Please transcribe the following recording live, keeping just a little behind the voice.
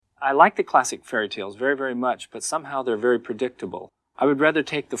I like the classic fairy tales very, very much, but somehow they're very predictable. I would rather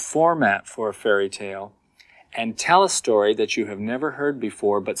take the format for a fairy tale and tell a story that you have never heard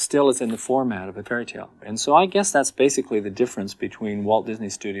before, but still is in the format of a fairy tale. And so I guess that's basically the difference between Walt Disney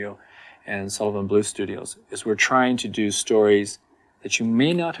Studio and Sullivan Blue Studios, is we're trying to do stories that you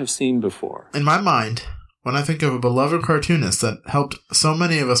may not have seen before. In my mind, when I think of a beloved cartoonist that helped so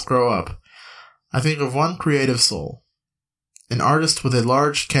many of us grow up, I think of one creative soul. An artist with a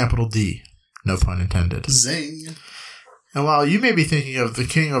large capital D. No pun intended. Zing. And while you may be thinking of the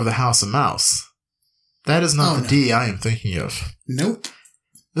King of the House of Mouse, that is not the D I am thinking of. Nope.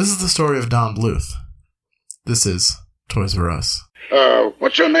 This is the story of Don Bluth. This is Toys R Us.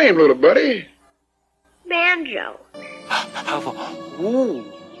 What's your name, little buddy? Banjo. Ooh,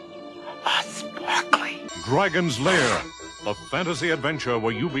 sparkly. Dragon's Lair, the fantasy adventure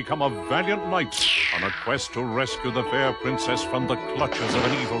where you become a valiant knight on a quest to rescue the fair princess from the clutches of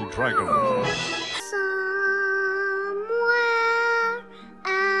an evil dragon. Somewhere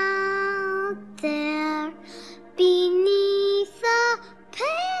out there, beneath the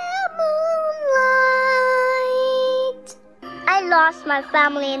pale moonlight, I lost my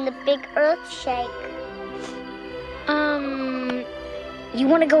family in the big earth shake. You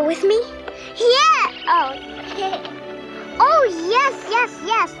want to go with me? Yeah! Oh. Oh, yes.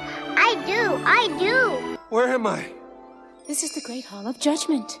 I do. Where am I? This is the Great Hall of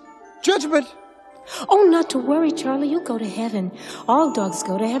Judgment. Judgment? Oh, not to worry, Charlie. You'll go to heaven. All dogs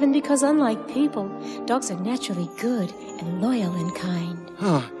go to heaven because, unlike people, dogs are naturally good and loyal and kind.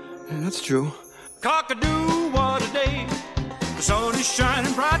 Huh, yeah, that's true. Cock-a-doo, what a day. The sun is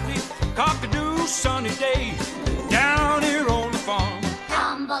shining brightly. Cock-a-doo, sunny day. Down here on the farm.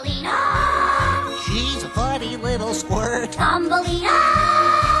 Thumbelina! She's a funny little squirt. Thumbelina!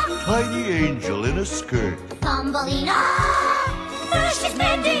 Tiny angel in a skirt. Thumbelina! First she's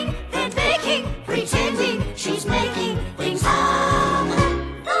mending, then baking, pretending she's making things hum.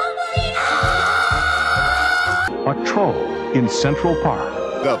 Thumbelina! A troll in Central Park.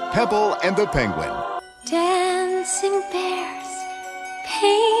 The Pebble and the Penguin. Dancing bears,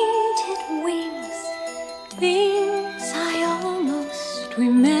 painted wings, things I almost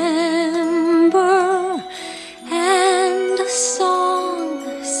remember, and a song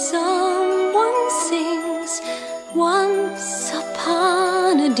someone sings once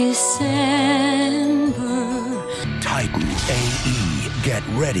upon a December. Titan AE, get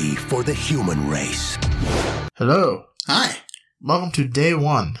ready for the human race. Hello. Hi. Welcome to day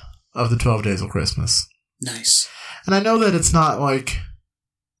 1 of the 12 Days of Christmas. Nice. And I know that it's not like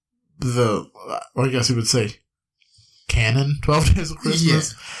I guess you would say, canon 12 Days of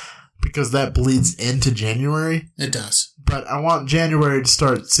Christmas. Yeah. Because that bleeds into January. It does. But I want January to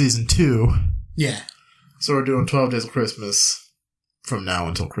start season 2. Yeah. So we're doing 12 Days of Christmas from now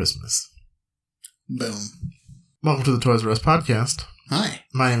until Christmas. Boom. Welcome to the Toys R Us podcast. Hi.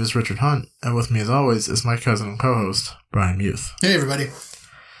 My name is Richard Hunt, and with me as always is my cousin and co-host, Brian Muth. Hey, everybody.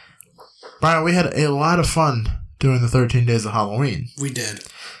 Brian, we had a lot of fun doing the 13 Days of Halloween. We did.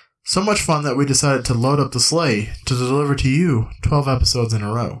 So much fun that we decided to load up the sleigh to deliver to you 12 episodes in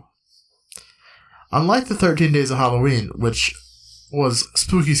a row. Unlike the 13 Days of Halloween, which was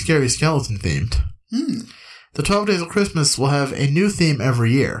spooky, scary skeleton themed, the 12 Days of Christmas will have a new theme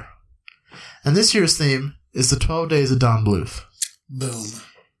every year. And this year's theme is the 12 Days of Don Bluth. Boom.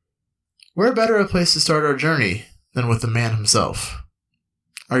 Where better a place to start our journey than with the man himself?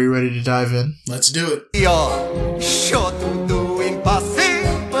 Are you ready to dive in? Let's do it. You're sure to do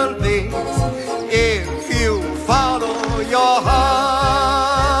impossible things if you follow your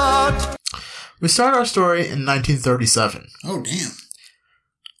heart. We start our story in 1937. Oh, damn.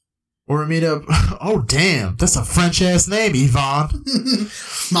 Where we meet up... Oh, damn. That's a French-ass name, Yvonne.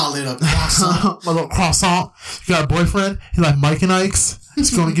 My little croissant. My little croissant. You got a boyfriend? He like Mike and Ike's?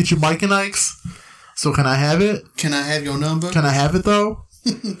 He's going to get you Mike and Ike's? So can I have it? Can I have your number? Can I have it, though?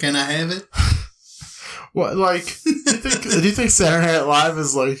 Can I have it? What, like... Do you think Saturday Night Live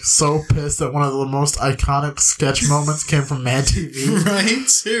is, like, so pissed that one of the most iconic sketch moments came from Mad TV? Right?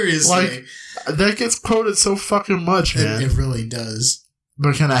 Seriously. Like, that gets quoted so fucking much, man. It really does.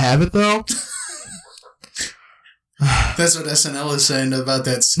 But can I have it, though? That's what SNL is saying about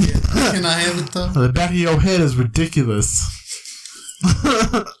that skit. Can I have it, though? The back of your head is ridiculous.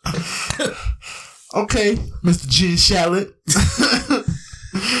 Okay, Mr. Gene Shalit.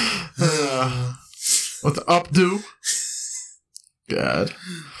 What the updo? God.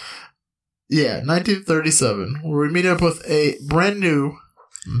 Yeah, 1937, where we meet up with a brand new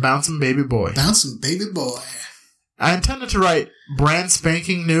Bouncing Baby Boy. Bouncing Baby Boy. I intended to write brand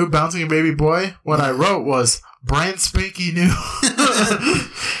spanking new Bouncing Baby Boy. What I wrote was brand spanky new.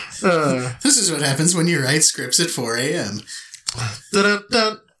 This is what happens when you write scripts at 4 a.m.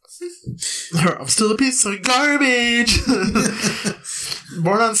 Dun-dun-dun. I'm still a piece of garbage.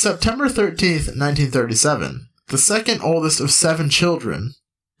 Born on September 13th, 1937, the second oldest of 7 children,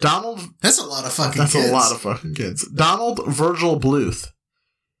 Donald... That's a lot of fucking kids. That's a lot of fucking kids. Donald Virgil Bluth.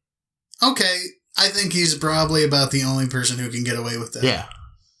 Okay, I think he's probably about the only person who can get away with that. Yeah.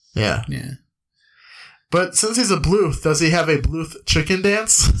 Yeah. Yeah. But since he's a Bluth, does he have a Bluth chicken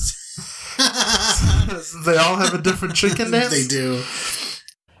dance? They all have a different chicken dance? They do.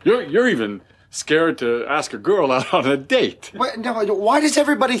 You're even scared to ask a girl out on a date. Why does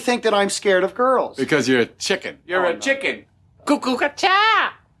everybody think that I'm scared of girls? Because you're a chicken. You're a chicken.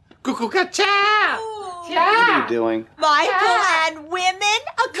 Cuckoo-ca-cha! Cuckoo-ca-cha! What are you doing? Michael and women?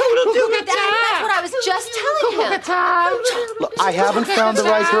 A cuckoo-ca-cha! That's what I was just telling him. Look, I haven't found the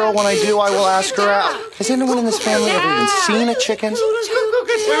right girl. When I do, I will ask her out. Has anyone in this family ever even seen a chicken? Wait,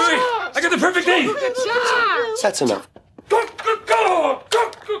 I got the perfect name! That's enough.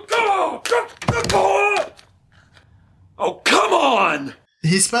 Oh, come on!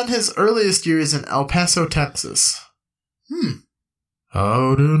 He spent his earliest years in El Paso, Texas.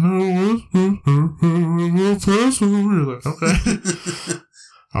 Out in El Paso. Like, okay.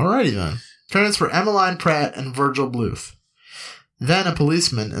 Alrighty then. Parents were Emmeline Pratt and Virgil Bluth. Then a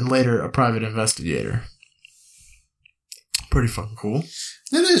policeman and later a private investigator. Pretty fucking cool.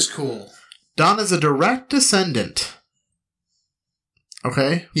 That is cool. Don is a direct descendant.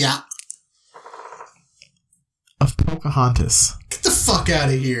 Okay? Yeah. Of Pocahontas. Get the fuck out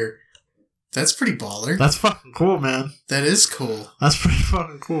of here. That's pretty baller. That's fucking cool, man. That is cool. That's pretty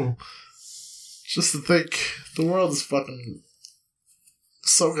fucking cool. Just to think, the world is fucking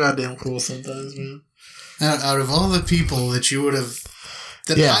so goddamn cool sometimes, man. Out of all the people that you would have,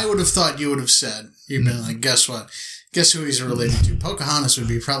 I would have thought you would have said, you've been like, guess what? Guess who he's related to? Pocahontas would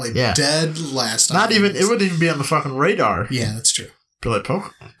be probably dead last. Not even, it wouldn't even be on the fucking radar. Yeah, that's true. Be like,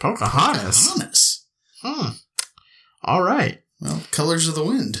 Pocahontas? All right. Well, Colors of the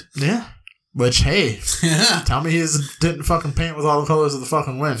Wind. Yeah. Which, hey, tell me he didn't fucking paint with all the colors of the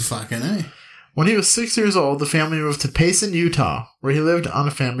fucking wind. Fucking A. When he was 6 years old, the family moved to Payson, Utah, where he lived on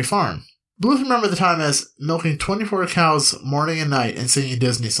a family farm. Bluth remembered the time as milking 24 cows morning and night and singing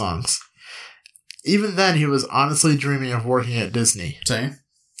Disney songs. Even then, he was honestly dreaming of working at Disney. Same.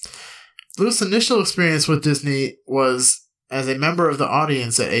 Bluth's initial experience with Disney was as a member of the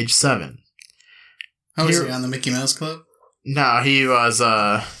audience at age 7. How was he on the Mickey Mouse Club? No, he was,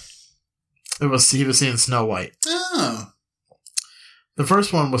 he was seeing Snow White. Oh. The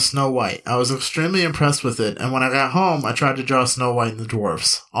first one was Snow White. I was extremely impressed with it, and when I got home, I tried to draw Snow White and the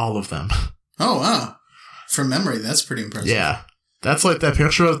dwarfs. All of them. Oh, wow. From memory, that's pretty impressive. Yeah. That's like that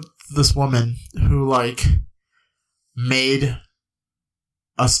picture of this woman who, like, made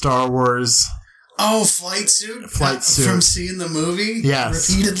a Star Wars... Oh, flight suit? From seeing the movie? Yes.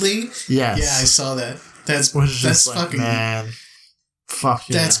 Repeatedly? Yes. Yeah, I saw that. That's like, fucking... Man. Fuck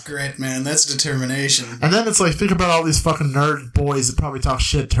yeah. That's grit, man. That's determination. And then it's like, think about all these fucking nerd boys that probably talk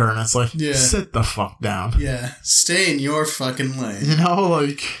shit to her, and it's like, sit the fuck down. Yeah. Stay in your fucking lane. You know,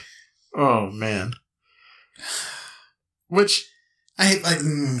 like, oh, man. Which...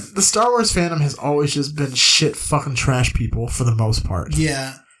 the Star Wars fandom has always just been shit fucking trash people for the most part.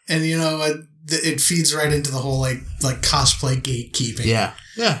 Yeah. And you know what? It feeds right into the whole like cosplay gatekeeping. Yeah.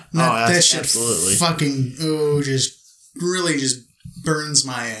 Yeah. That shit absolutely. Fucking, just really just burns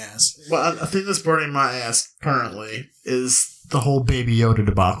my ass. Well, I think that's burning my ass currently is the whole Baby Yoda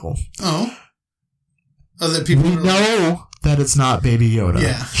debacle. Oh. Other people know that it's not Baby Yoda.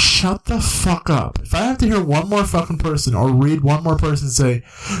 Yeah. Shut the fuck up. If I have to hear one more fucking person or read one more person say,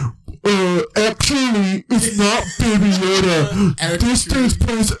 actually, it's not Baby Yoda. This takes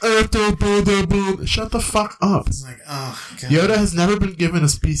place after blah, blah, blah. Shut the fuck up. It's like, oh, God. Yoda has never been given a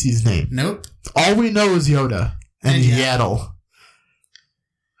species name. Nope. All we know is Yoda and Yaddle.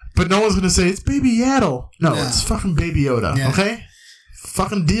 But no one's going to say, it's Baby Yaddle. No, it's fucking Baby Yoda, okay?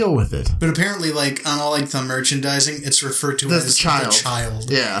 Fucking deal with it. But apparently, like, on all, like, the merchandising, it's referred to as the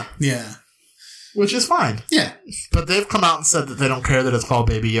child. Yeah. Yeah. Which is fine. Yeah. But they've come out and said that they don't care that it's called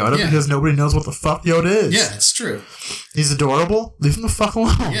Baby Yoda because nobody knows what the fuck Yoda is. Yeah, it's true. He's adorable. Leave him the fuck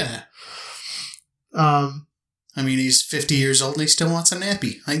alone. Yeah. I mean, he's 50 years old and he still wants a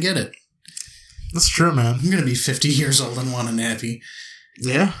nappy. I get it. That's true, man. I'm going to be 50 years old and want a nappy.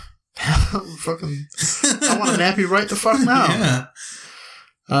 Yeah. Fucking, I want a nappy right the fuck now.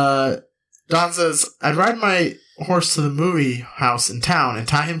 Yeah. Don says, I'd ride my horse to the movie house in town and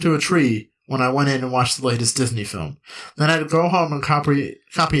tie him to a tree when I went in and watched the latest Disney film. Then I'd go home and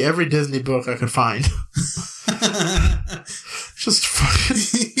copy every Disney book I could find. Just fucking...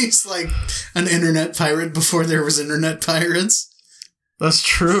 He's like an internet pirate before there was internet pirates. That's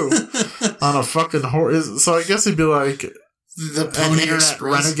true. On a fucking horse. So I guess he'd be like the an Pony internet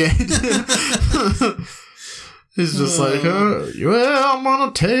Express. renegade. He's just like, well, I'm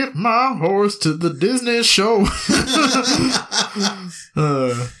gonna take my horse to the Disney show.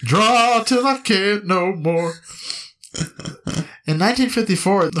 Draw till I can't no more. In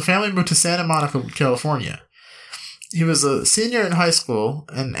 1954, the family moved to Santa Monica, California. He was a senior in high school,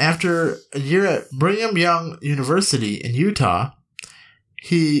 and after a year at Brigham Young University in Utah,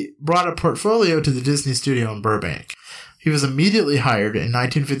 he brought a portfolio to the Disney studio in Burbank. He was immediately hired in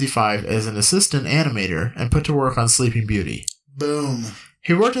 1955 as an assistant animator and put to work on Sleeping Beauty. Boom.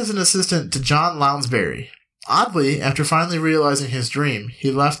 He worked as an assistant to John Lounsbury. Oddly, after finally realizing his dream,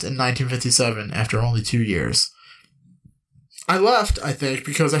 he left in 1957 after only 2 years. I left, I think,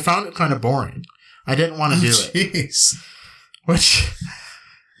 because I found it kind of boring. I didn't want to do it. Jeez. Which...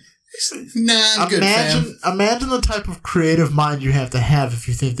 Nah, I'm good, fam. Imagine the type of creative mind you have to have if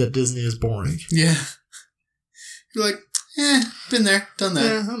you think that Disney is boring. Yeah. You're like, been there, done that.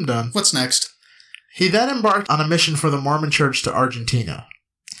 Yeah, I'm done. What's next? He then embarked on a mission for the Mormon Church to Argentina.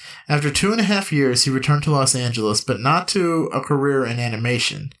 After 2.5 years, he returned to Los Angeles, but not to a career in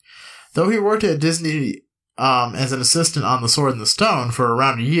animation. Though he worked at Disney as an assistant on The Sword and the Stone for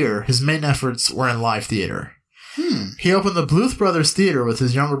around a year, his main efforts were in live theater. He opened the Bluth Brothers Theater with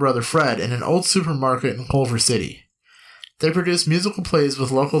his younger brother Fred in an old supermarket in Culver City. They produced musical plays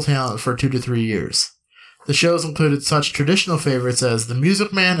with local talent for 2 to 3 years. The shows included such traditional favorites as The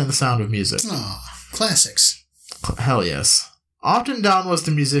Music Man and The Sound of Music. Oh, classics. Hell yes. Often Don was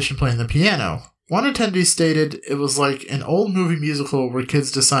the musician playing the piano. One attendee stated it was like an old movie musical where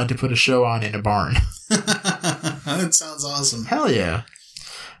kids decide to put a show on in a barn. That sounds awesome. Hell yeah.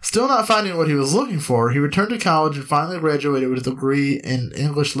 Still not finding what he was looking for, he returned to college and finally graduated with a degree in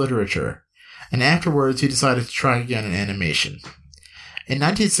English literature. And afterwards, he decided to try again in animation. In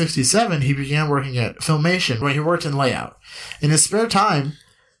 1967, he began working at Filmation, where he worked in layout. In his spare time,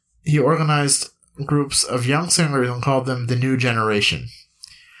 he organized groups of young singers and called them the New Generation.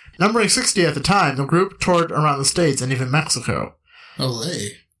 Numbering 60 at the time, the group toured around the States and even Mexico. Olé.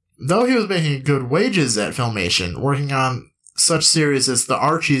 Though he was making good wages at Filmation, working on such series as The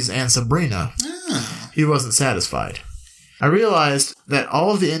Archies and Sabrina, he wasn't satisfied. I realized that all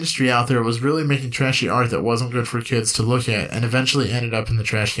of the industry out there was really making trashy art that wasn't good for kids to look at and eventually ended up in the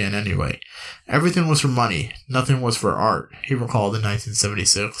trash can anyway. Everything was for money. Nothing was for art, he recalled in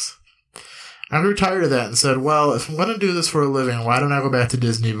 1976. I grew tired of that and said, well, if I'm going to do this for a living, why don't I go back to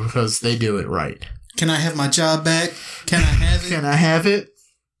Disney because they do it right? Can I have my job back? Can I have it? Can I have it?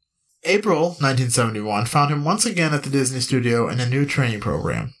 April 1971 found him once again at the Disney studio in a new training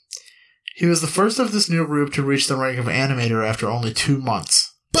program. He was the first of this new group to reach the rank of animator after only 2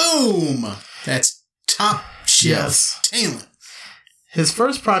 months. Boom! That's top shelf talent. His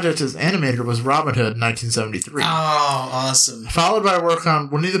first project as animator was Robin Hood in 1973. Oh, awesome. Followed by work on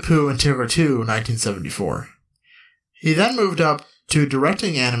Winnie the Pooh and Tigger 2 in 1974. He then moved up to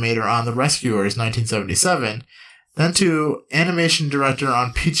directing animator on The Rescuers 1977, then to animation director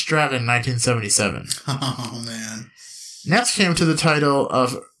on Pete's Dragon 1977. Oh, man. Next came to the title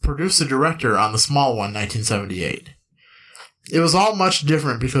of producer-director on The Small One 1978. It was all much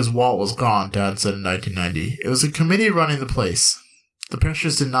different because Walt was gone, Dad said in 1990. It was a committee running the place. The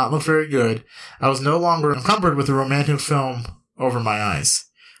pictures did not look very good. I was no longer encumbered with a romantic film over my eyes.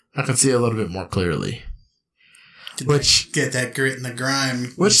 I could see a little bit more clearly. Get that grit and the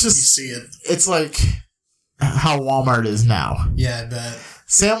grime. Which you just, see it. It's like how Walmart is now. Yeah, I bet.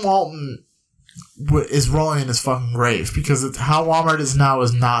 Sam Walton is rolling in his fucking grave because how Walmart is now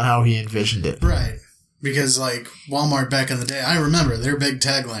is not how he envisioned it. Right. Because, like, Walmart back in the day, I remember their big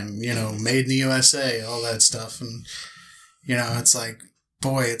tagline, made in the USA, all that stuff. And, it's like,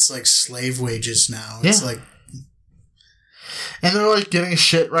 boy, it's like slave wages now. It's like... And they're, like, getting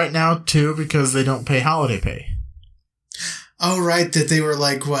shit right now, too, because they don't pay holiday pay. Oh, right, that they were,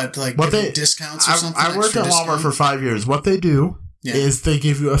 like, what discounts or something? I worked at Walmart for 5 years. What they do is they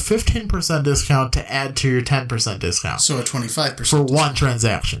give you a 15% discount to add to your 10% discount. So a 25% for one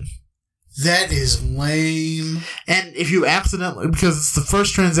transaction. That is lame. And if you accidentally, because it's the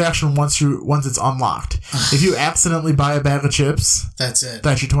first transaction once it's unlocked. If you accidentally buy a bag of chips, that's it.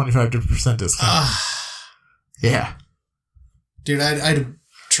 That's your 25% discount. Yeah. Dude, I'd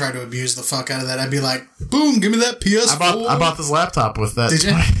try to abuse the fuck out of that. I'd be like, boom, give me that PS4. I bought this laptop with that. Did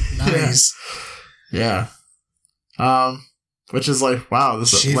you? Nice. Yeah. Which is like, wow,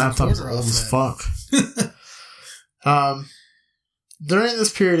 this laptop's old as fuck. During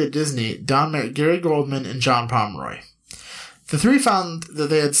this period at Disney, Don met Gary Goldman and John Pomeroy. The three found that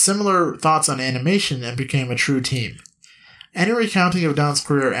they had similar thoughts on animation and became a true team. Any recounting of Don's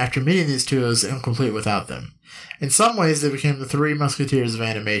career after meeting these two is incomplete without them. In some ways, they became the three musketeers of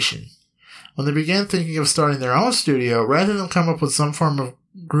animation. When they began thinking of starting their own studio, rather than come up with some form of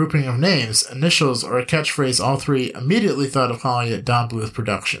grouping of names, initials, or a catchphrase, all three immediately thought of calling it Don Bluth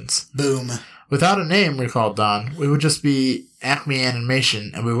Productions. Boom. Without a name, recalled Don, we would just be Acme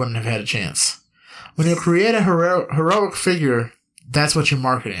Animation, and we wouldn't have had a chance. When you create a heroic figure, that's what you're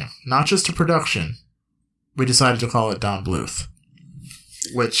marketing, not just a production. We decided to call it Don Bluth,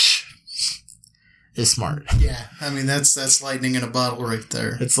 which is smart. Yeah, I mean, that's lightning in a bottle right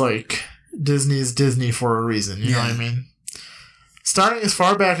there. It's like Disney's Disney for a reason, you know what I mean? Starting as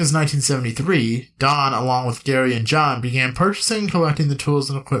far back as 1973, Don, along with Gary and John, began purchasing and collecting the tools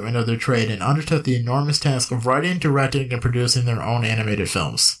and equipment of their trade and undertook the enormous task of writing, directing, and producing their own animated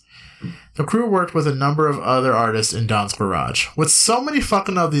films. The crew worked with a number of other artists in Don's garage. With so many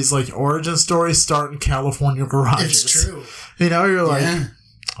fucking of these, like, origin stories start in California garages. It's true. You know, you're like,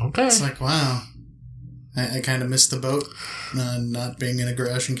 okay. It's like, wow. I kind of missed the boat not being in a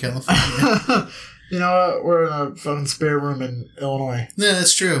garage in California. You know what? We're in a fucking spare room in Illinois. Yeah,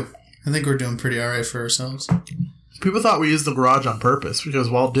 that's true. I think we're doing pretty alright for ourselves. People thought we used the garage on purpose because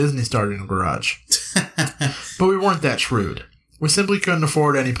Walt Disney started in a garage. But we weren't that shrewd. We simply couldn't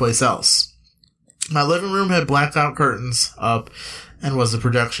afford any place else. My living room had blackout curtains up and was the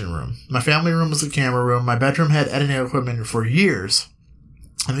production room. My family room was the camera room. My bedroom had editing equipment for years.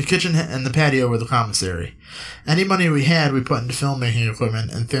 And the kitchen and the patio were the commissary. Any money we had, we put into filmmaking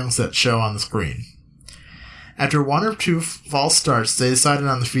equipment and things that show on the screen. After one or two false starts, they decided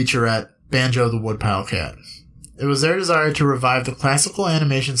on the featurette Banjo the Woodpile Cat. It was their desire to revive the classical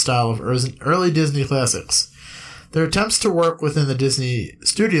animation style of early Disney classics. Their attempts to work within the Disney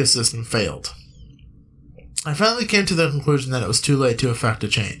studio system failed. I finally came to the conclusion that it was too late to effect a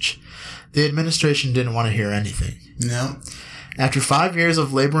change. The administration didn't want to hear anything. No. After 5 years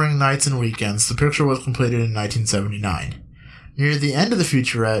of laboring nights and weekends, the picture was completed in 1979. Near the end of the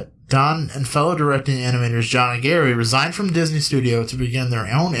featurette, Don and fellow directing animators John and Gary resigned from Disney Studio to begin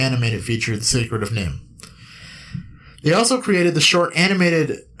their own animated feature, The Secret of Nim. They also created the short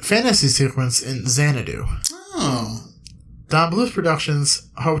animated fantasy sequence in Xanadu. Oh. Don Bluth Productions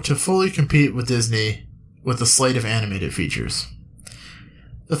hoped to fully compete with Disney with a slate of animated features.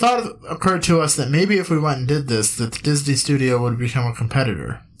 The thought occurred to us that maybe if we went and did this, that the Disney Studio would become a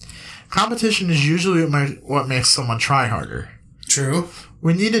competitor. Competition is usually what makes someone try harder. True.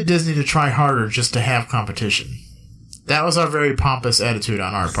 We needed Disney to try harder just to have competition. That was our very pompous attitude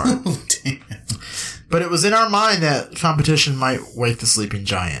on our part. Oh, damn. But it was in our mind that competition might wake the sleeping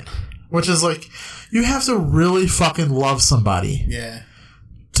giant. Which is like, you have to really fucking love somebody. Yeah.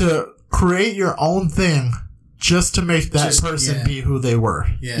 To create your own thing just to make that person be who they were.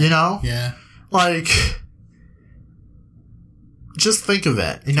 Yeah. You know? Yeah. Like, just think of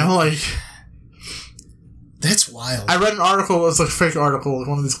that. You know, like... That's wild. I read an article, it was like a fake article, like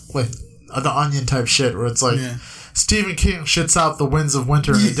one of these, like, The Onion type shit, where it's like, Stephen King shits out the winds of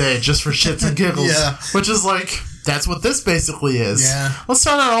winter in a day just for shits and giggles. Yeah. Which is like, that's what this basically is. Yeah. Let's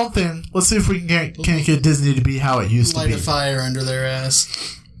start our own thing. Let's see if we can't get Disney to be how it used to be. Light a fire under their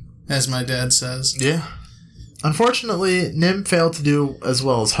ass, as my dad says. Yeah. Unfortunately, Nim failed to do as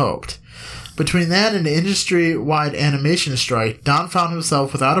well as hoped. Between that and the industry-wide animation strike, Don found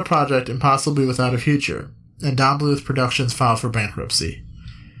himself without a project and possibly without a future, and Don Bluth Productions filed for bankruptcy.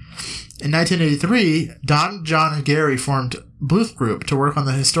 In 1983, Don, John, and Gary formed Bluth Group to work on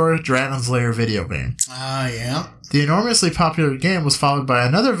the historic Dragon's Lair video game. Ah, yeah. The enormously popular game was followed by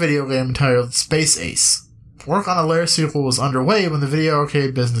another video game entitled Space Ace. Work on a Lair sequel was underway when the video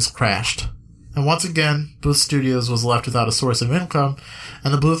arcade business crashed. And once again, Bluth Studios was left without a source of income,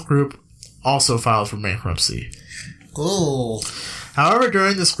 and the Bluth Group also filed for bankruptcy. Oh. However,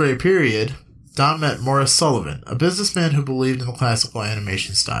 during this gray period, Don met Morris Sullivan, a businessman who believed in the classical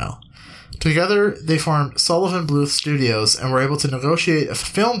animation style. Together, they formed Sullivan Bluth Studios and were able to negotiate a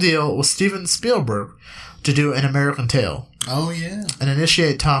film deal with Steven Spielberg to do An American Tail. Oh, yeah. And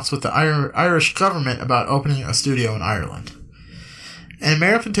initiate talks with the Irish government about opening a studio in Ireland. An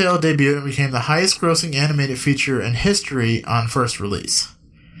American Tail debuted and became the highest-grossing animated feature in history on first release.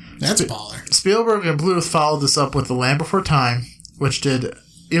 That's baller. Spielberg and Bluth followed this up with The Land Before Time, which did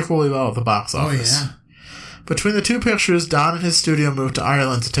equally well at the box office. Oh, yeah. Between the two pictures, Don and his studio moved to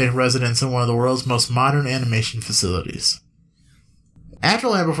Ireland to take residence in one of the world's most modern animation facilities. After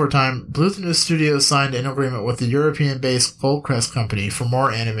Land Before Time, Bluth and his studio signed an agreement with the European-based Goldcrest Company for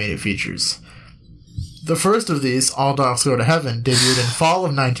more animated features. The first of these, All Dogs Go to Heaven, debuted in fall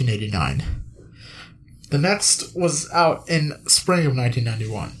of 1989. The next was out in spring of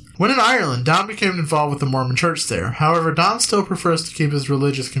 1991. When in Ireland, Don became involved with the Mormon church there. However, Don still prefers to keep his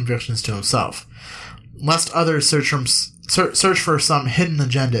religious convictions to himself, lest others search for some hidden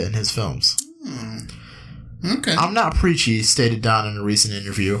agenda in his films. Okay. I'm not preachy, stated Don in a recent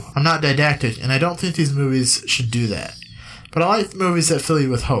interview. I'm not didactic, and I don't think these movies should do that. But I like movies that fill you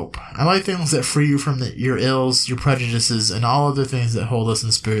with hope. I like things that free you from your ills, your prejudices, and all other things that hold us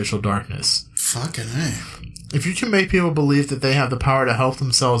in spiritual darkness. Fucking A. If you can make people believe that they have the power to help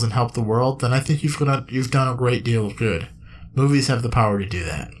themselves and help the world, then I think you've done a great deal of good. Movies have the power to do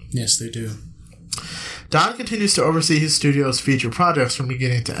that. Yes, they do. Don continues to oversee his studio's feature projects from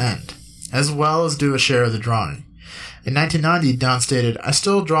beginning to end, as well as do a share of the drawing. In 1990, Don stated, "I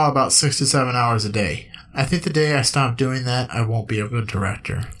still draw about 6 to 7 hours a day. I think the day I stop doing that, I won't be a good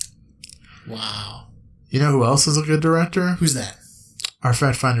director." Wow. You know who else is a good director? Who's that? Our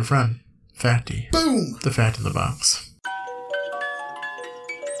fact finder friend, Fatty. Boom! The Fact in the Box.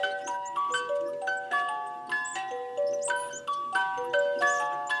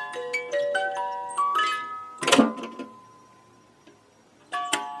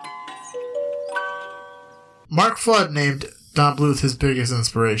 Mark Flood named Don Bluth his biggest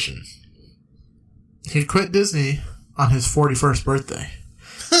inspiration. He quit Disney on his 41st birthday.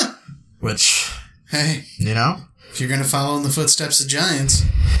 Which, hey, you know? If you're going to follow in the footsteps of giants.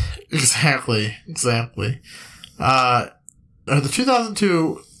 Exactly. The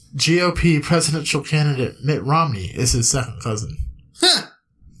 2002 GOP presidential candidate Mitt Romney is his second cousin. Huh.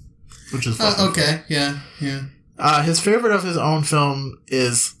 Which is okay, yeah. His favorite of his own film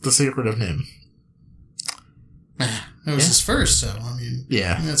is The Secret of Nim. That was his first, so, I mean...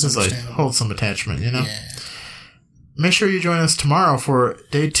 Yeah, that's it's like, hold some attachment, you know? Yeah. Make sure you join us tomorrow for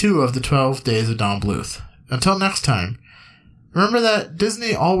day 2 of the 12 Days of Don Bluth. Until next time, remember that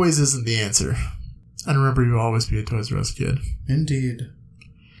Disney always isn't the answer. And remember, you'll always be a Toys R Us kid. Indeed.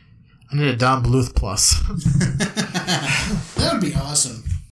 I need a Don Bluth Plus. That would be awesome.